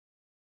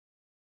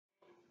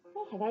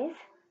Hey guys,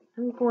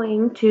 I'm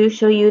going to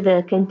show you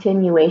the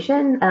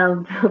continuation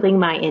of building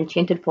my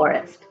enchanted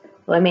forest.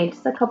 So I made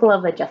just a couple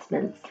of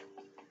adjustments.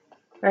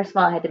 First of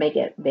all, I had to make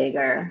it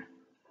bigger.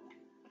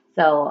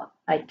 So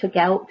I took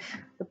out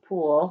the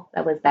pool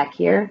that was back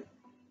here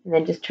and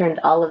then just turned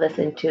all of this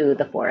into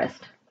the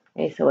forest.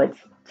 Okay, so it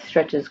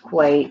stretches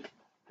quite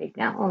big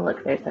now. Oh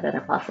look, there's that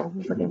other fossil. I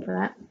was looking for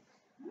that.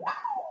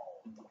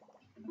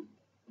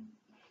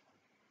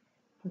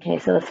 Okay,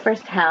 so this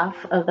first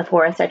half of the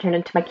forest I turned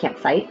into my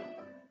campsite.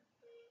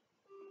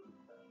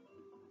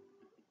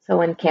 So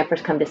when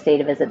campers come to stay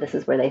to visit, this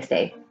is where they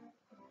stay.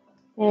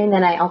 And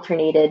then I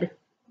alternated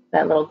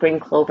that little green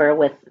clover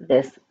with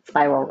this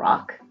spiral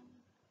rock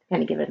to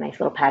kind of give it a nice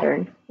little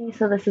pattern. Okay,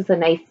 so this is a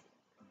nice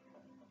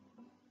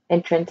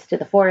entrance to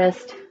the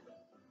forest.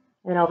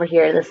 And over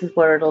here, this is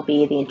where it'll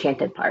be the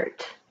enchanted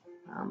part.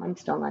 I'm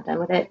still not done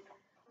with it.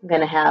 I'm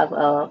going to have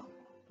a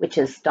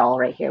witch's stall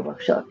right here where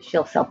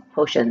she'll sell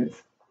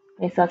potions.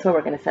 Okay, so that's where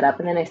we're going to set up.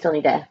 And then I still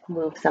need to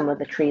move some of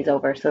the trees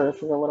over so this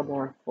is a little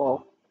more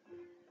full.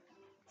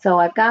 So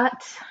I've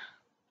got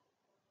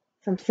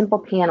some simple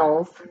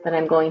panels that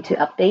I'm going to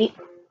update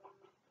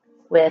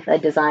with a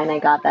design I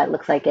got that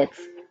looks like it's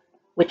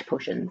witch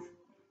potions.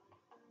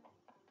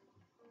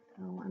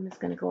 So I'm just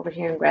going to go over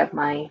here and grab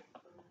my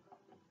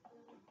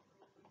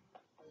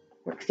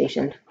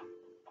workstation.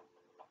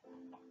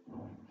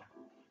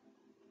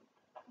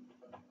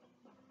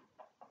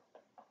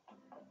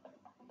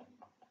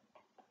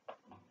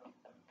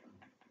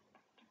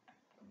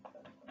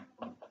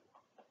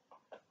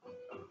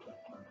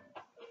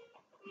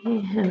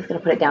 Okay, I'm just going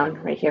to put it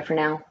down right here for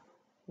now.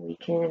 We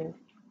can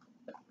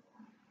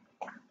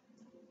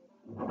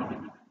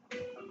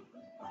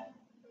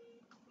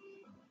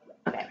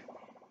okay.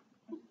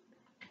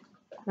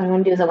 What I'm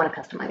going to do is I want to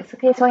customize.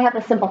 Okay, so I have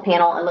a simple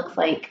panel. It looks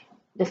like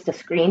just a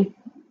screen.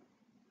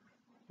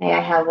 Okay,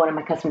 I have one of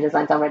my custom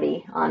designs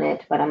already on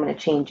it, but I'm going to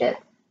change it.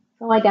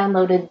 So I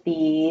downloaded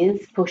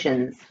these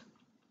potions.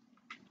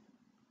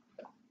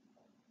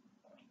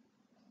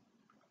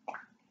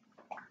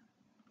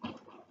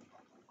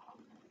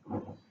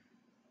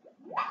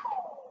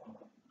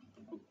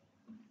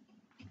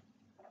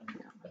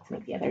 Let's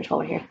make the others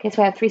over here. Okay,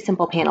 so I have 3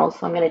 simple panels.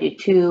 So I'm going to do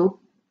 2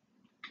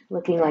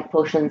 looking like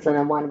potions and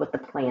then 1 with the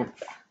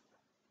plants.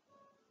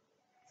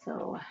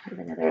 So I have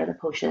another of the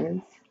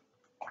potions.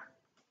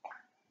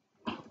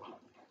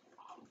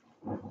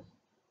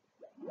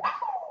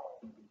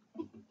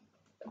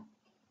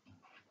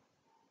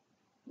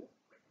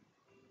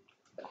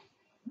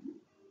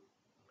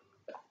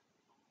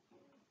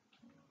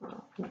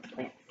 Oh,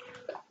 plants.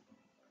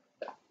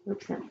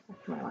 Oops, no,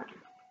 that's what I want.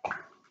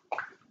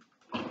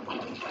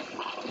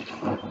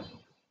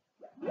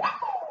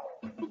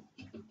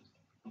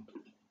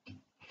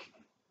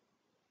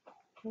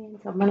 Okay,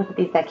 so I'm going to put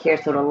these back here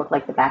so it'll look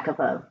like the back of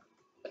a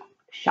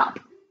shop.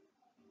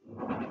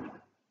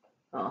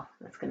 Oh,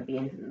 that's going to be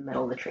in the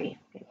middle of the tree.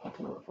 Okay, let's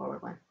move it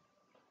forward one.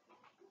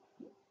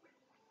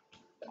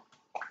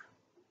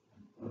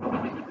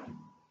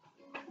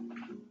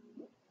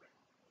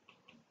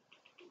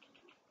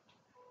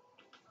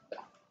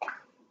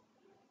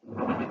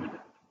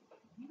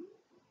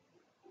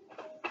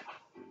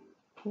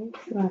 Okay,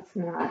 so that's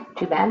not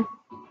too bad.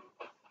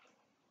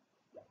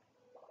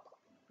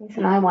 Okay,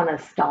 so now I want a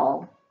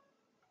stall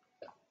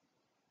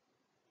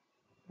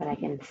that I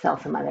can sell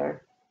some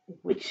other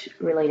witch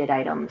related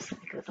items. It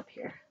goes up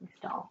here, my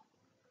stall.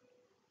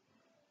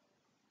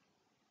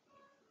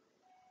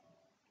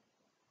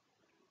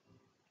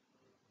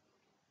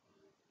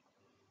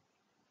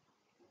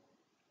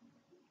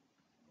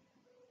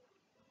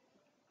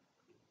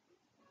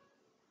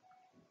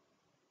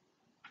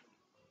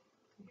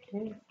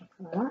 Okay, that's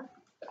what I want.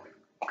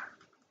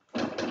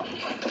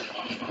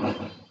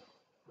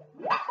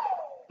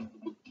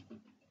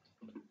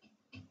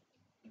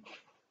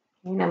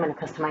 And I'm going to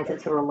customize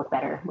it so it'll look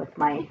better with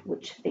my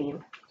witch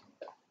theme.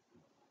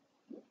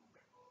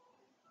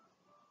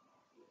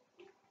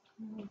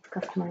 Let's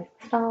customize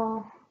the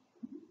stall.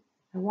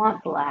 I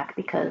want black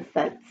because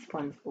that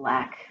one's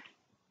black.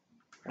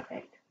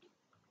 Perfect.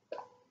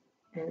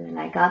 And then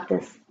I got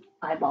this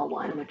eyeball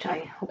one, which I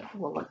hope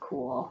will look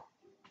cool.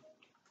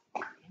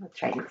 Okay, let's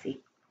try it and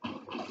see.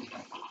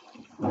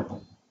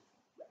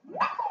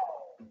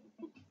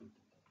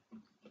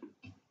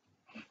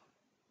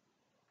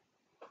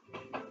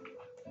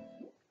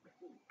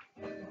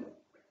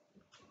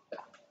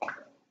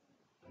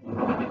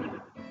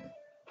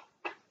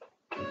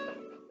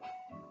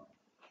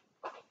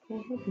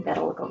 Okay, I think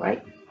that'll look all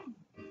right.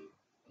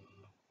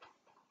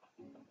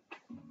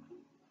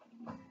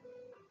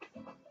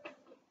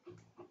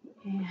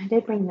 Okay, I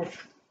did bring this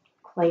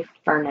clay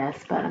furnace,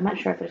 but I'm not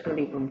sure if there's going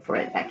to be room for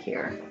it back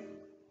here.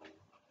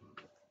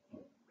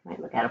 Might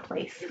look out of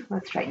place.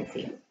 Let's try and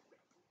see.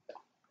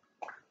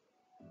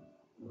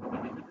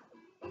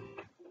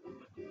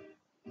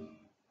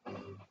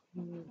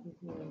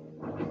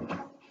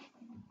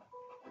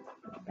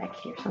 Back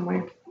here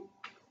somewhere.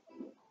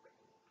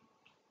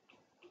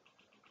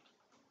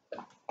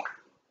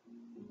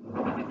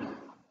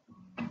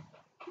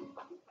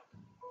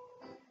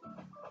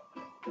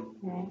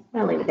 Okay,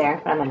 I'll leave it there,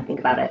 but I'm gonna think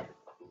about it.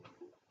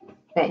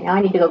 Okay, now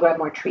I need to go grab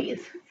more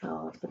trees.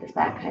 So let's put this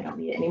back. I don't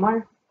need it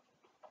anymore.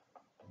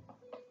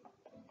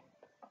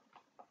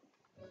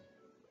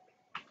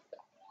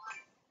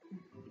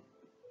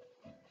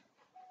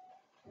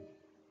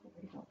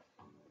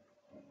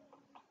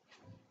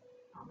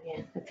 Oh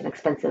man, that's an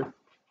expensive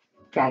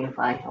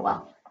dragonfly. Oh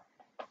well.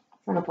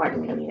 It's not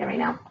important. We don't need it right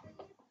now.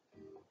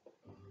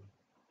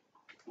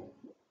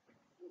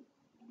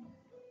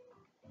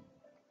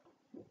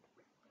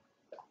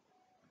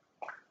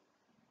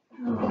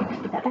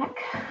 Put that back.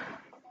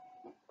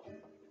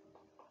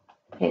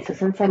 Okay, so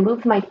since I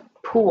moved my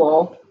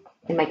pool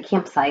in my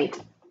campsite,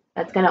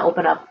 that's going to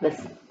open up this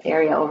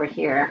area over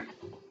here.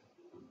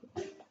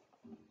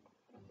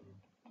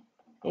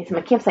 Okay, so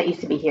my campsite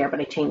used to be here, but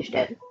I changed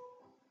it.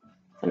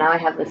 So now I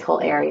have this whole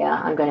area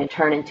I'm going to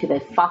turn into the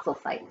fossil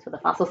site. So the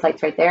fossil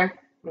site's right there.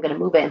 I'm going to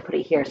move it and put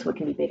it here so it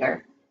can be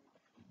bigger.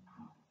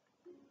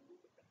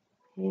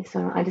 Okay,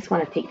 so I just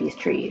want to take these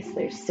trees.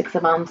 There's 6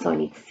 of them, so I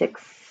need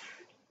 6.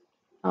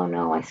 Oh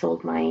no, I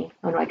sold my,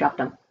 oh no, I dropped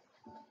them.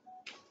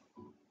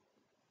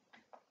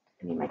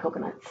 I need my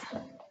coconuts.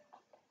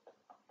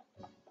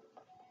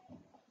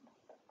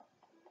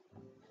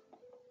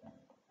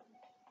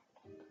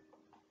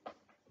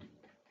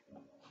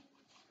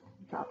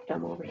 Dropped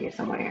them over here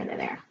somewhere. They're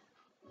there.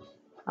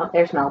 Oh,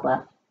 there's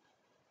Melba.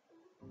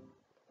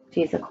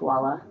 She's a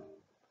koala.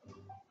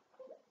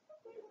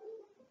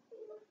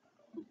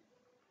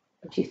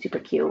 And she's super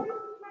cute.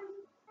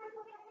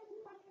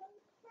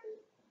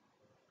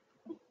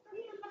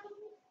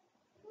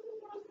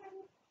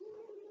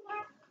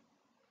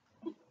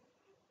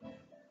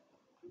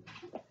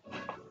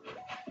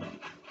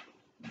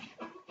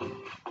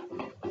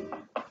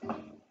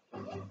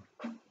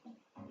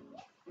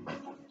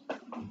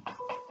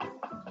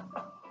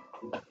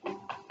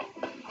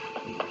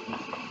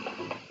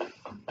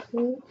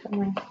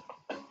 Somewhere.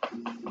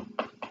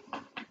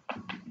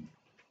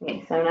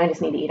 Okay, so now I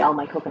just need to eat all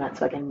my coconuts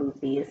so I can move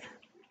these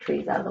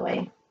trees out of the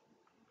way.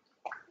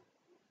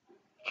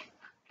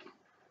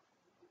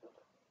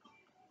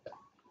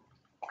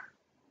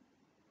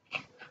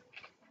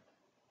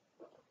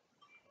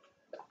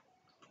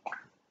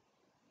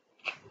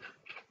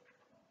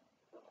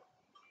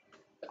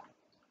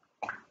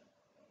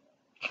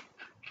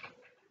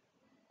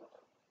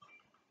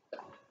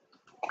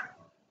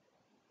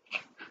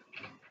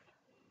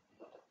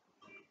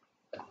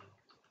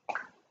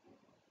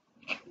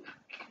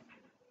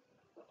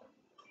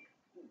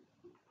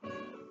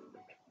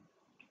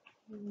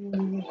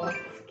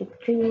 Let's get the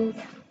trees.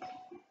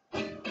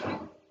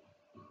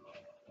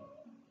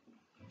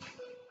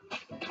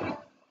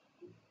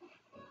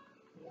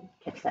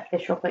 Catch that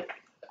fish real quick.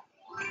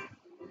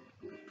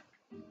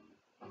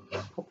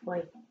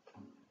 Hopefully.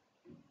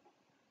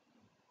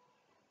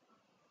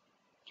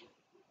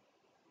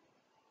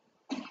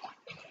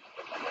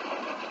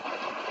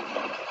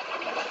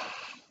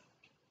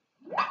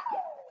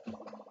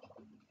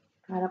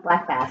 Got a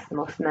black bass, the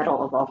most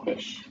metal of all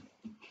fish.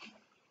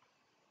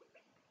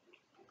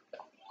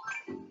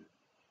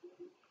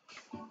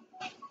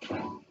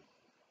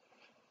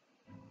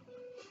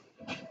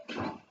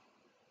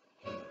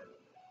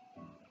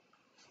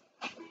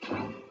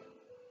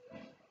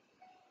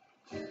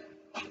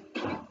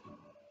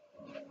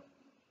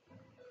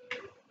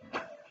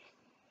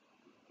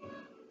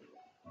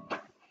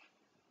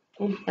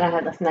 And I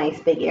have this nice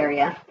big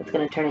area that's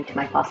going to turn into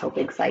my fossil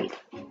big site.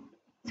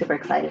 Super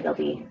excited. It'll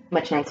be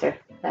much nicer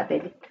that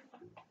big.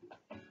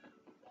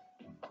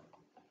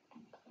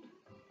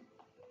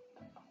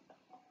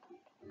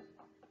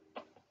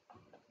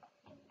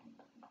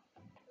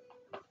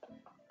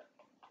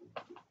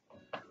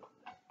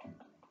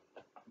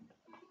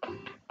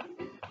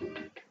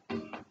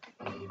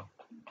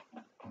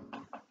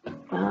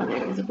 Oh,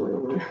 there's a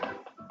balloon.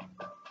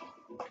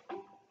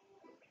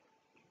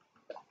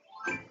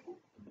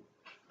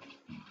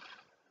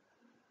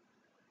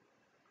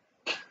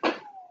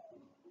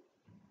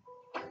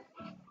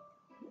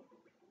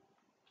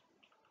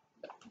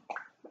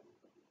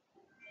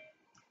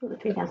 Ooh, the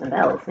 3,000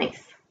 bells,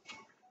 nice.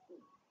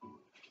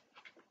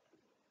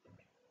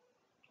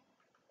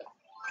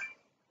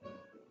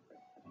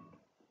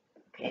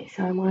 Okay,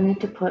 so I wanted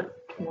to put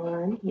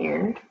one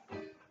here.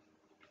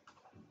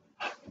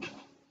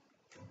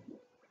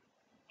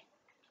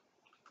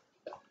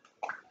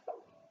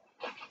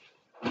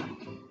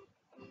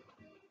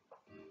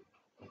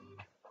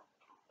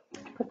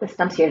 Put the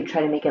stumps here to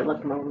try to make it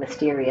look more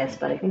mysterious,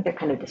 but I think they're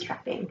kind of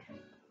distracting.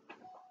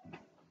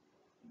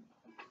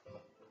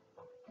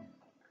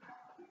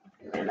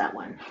 Get rid of that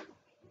one.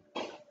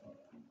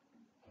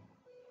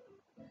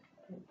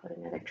 Put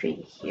another tree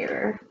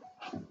here.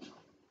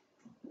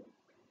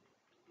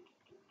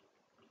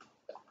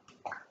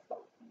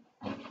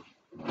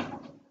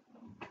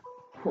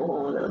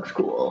 Oh, that looks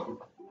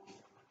cool.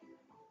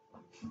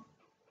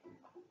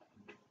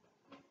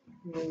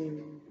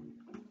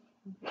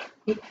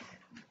 Oops.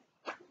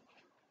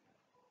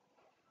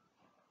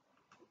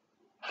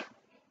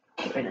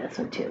 Get rid of this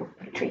one too.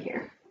 Put a tree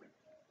here.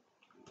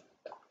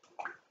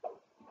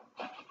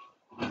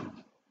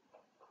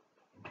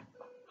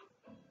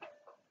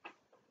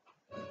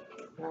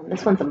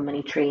 This one's a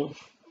money tree.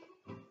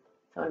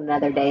 So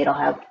another day it'll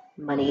have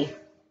money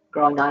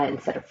growing on it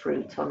instead of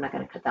fruit. So I'm not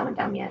going to cut that one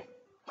down yet.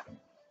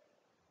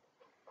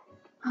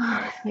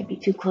 This might be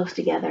too close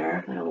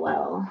together, but oh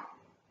well.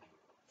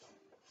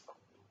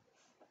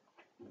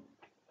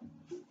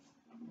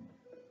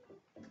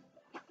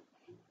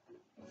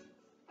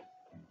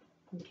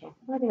 Okay,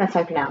 well, I think that's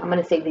fine for now. I'm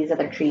going to save these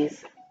other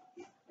trees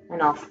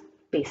and I'll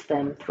space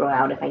them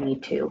throughout if I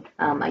need to.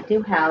 I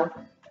do have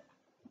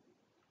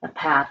a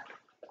path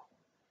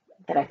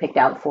that I picked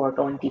out for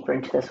going deeper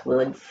into this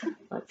woods.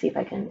 Let's see if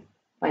I can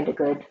find a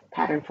good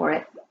pattern for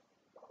it.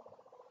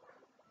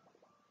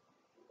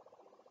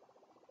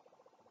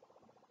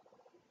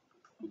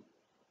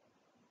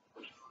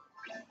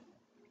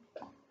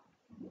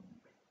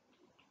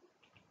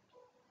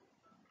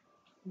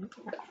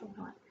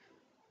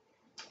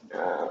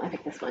 I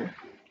picked this one.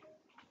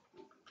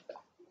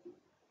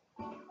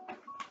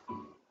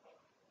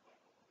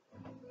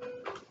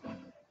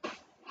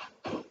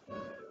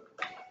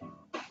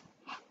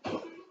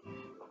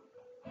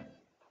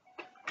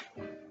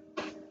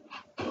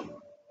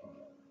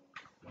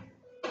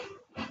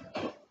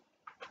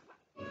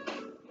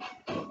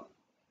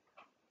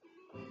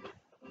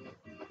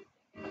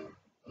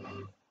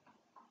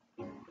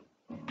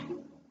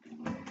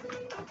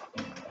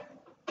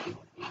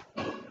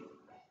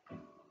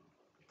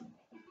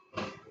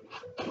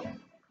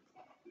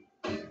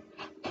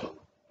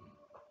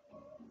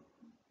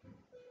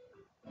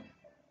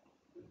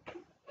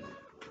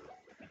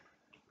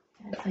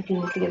 So I do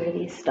need to get rid of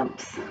these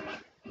stumps.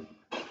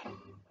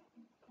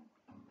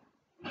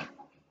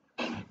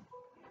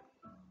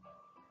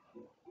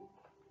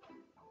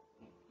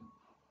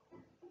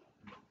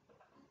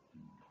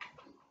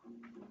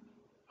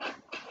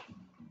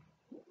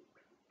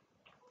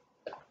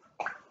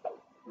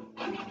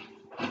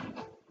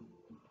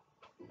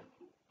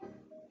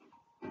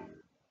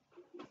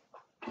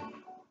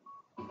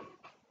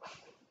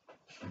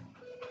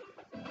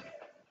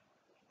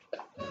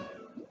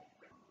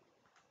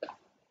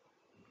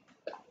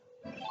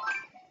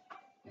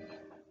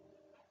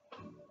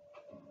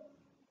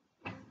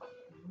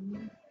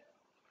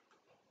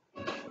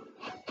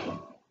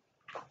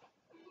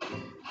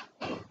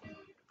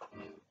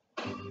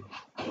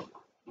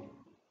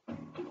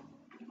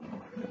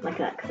 Like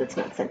that because it's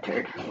not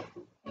centered.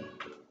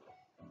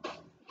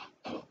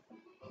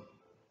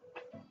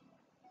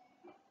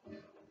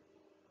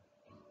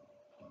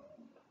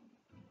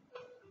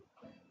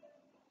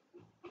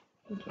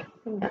 Okay, I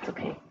think that's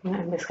okay.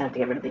 I'm just going to have to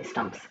get rid of these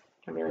stumps.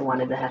 I really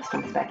wanted to have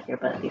stumps back here,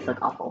 but these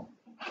look awful.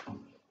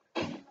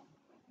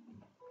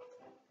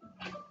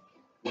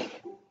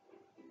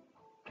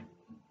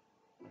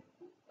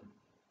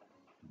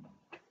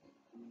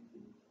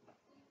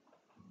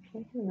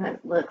 Okay,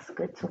 that looks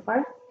good so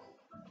far.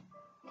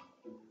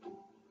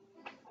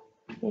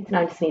 Okay, so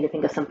now I just need to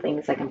think of some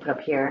things I can put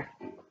up here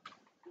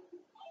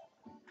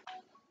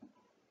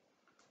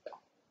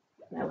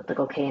that would look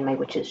okay in my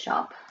witch's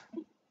shop. Okay,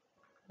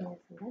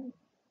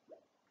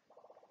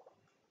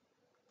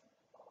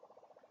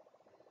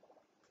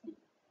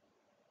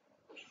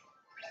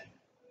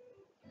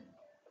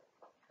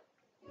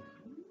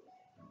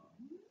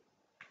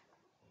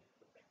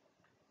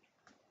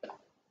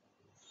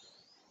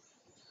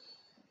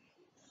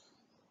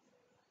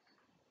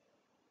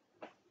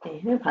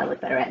 it'll probably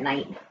look better at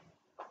night.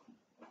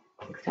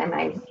 Next time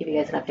I give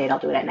you guys an update, I'll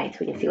do it at night so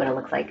we can see what it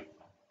looks like.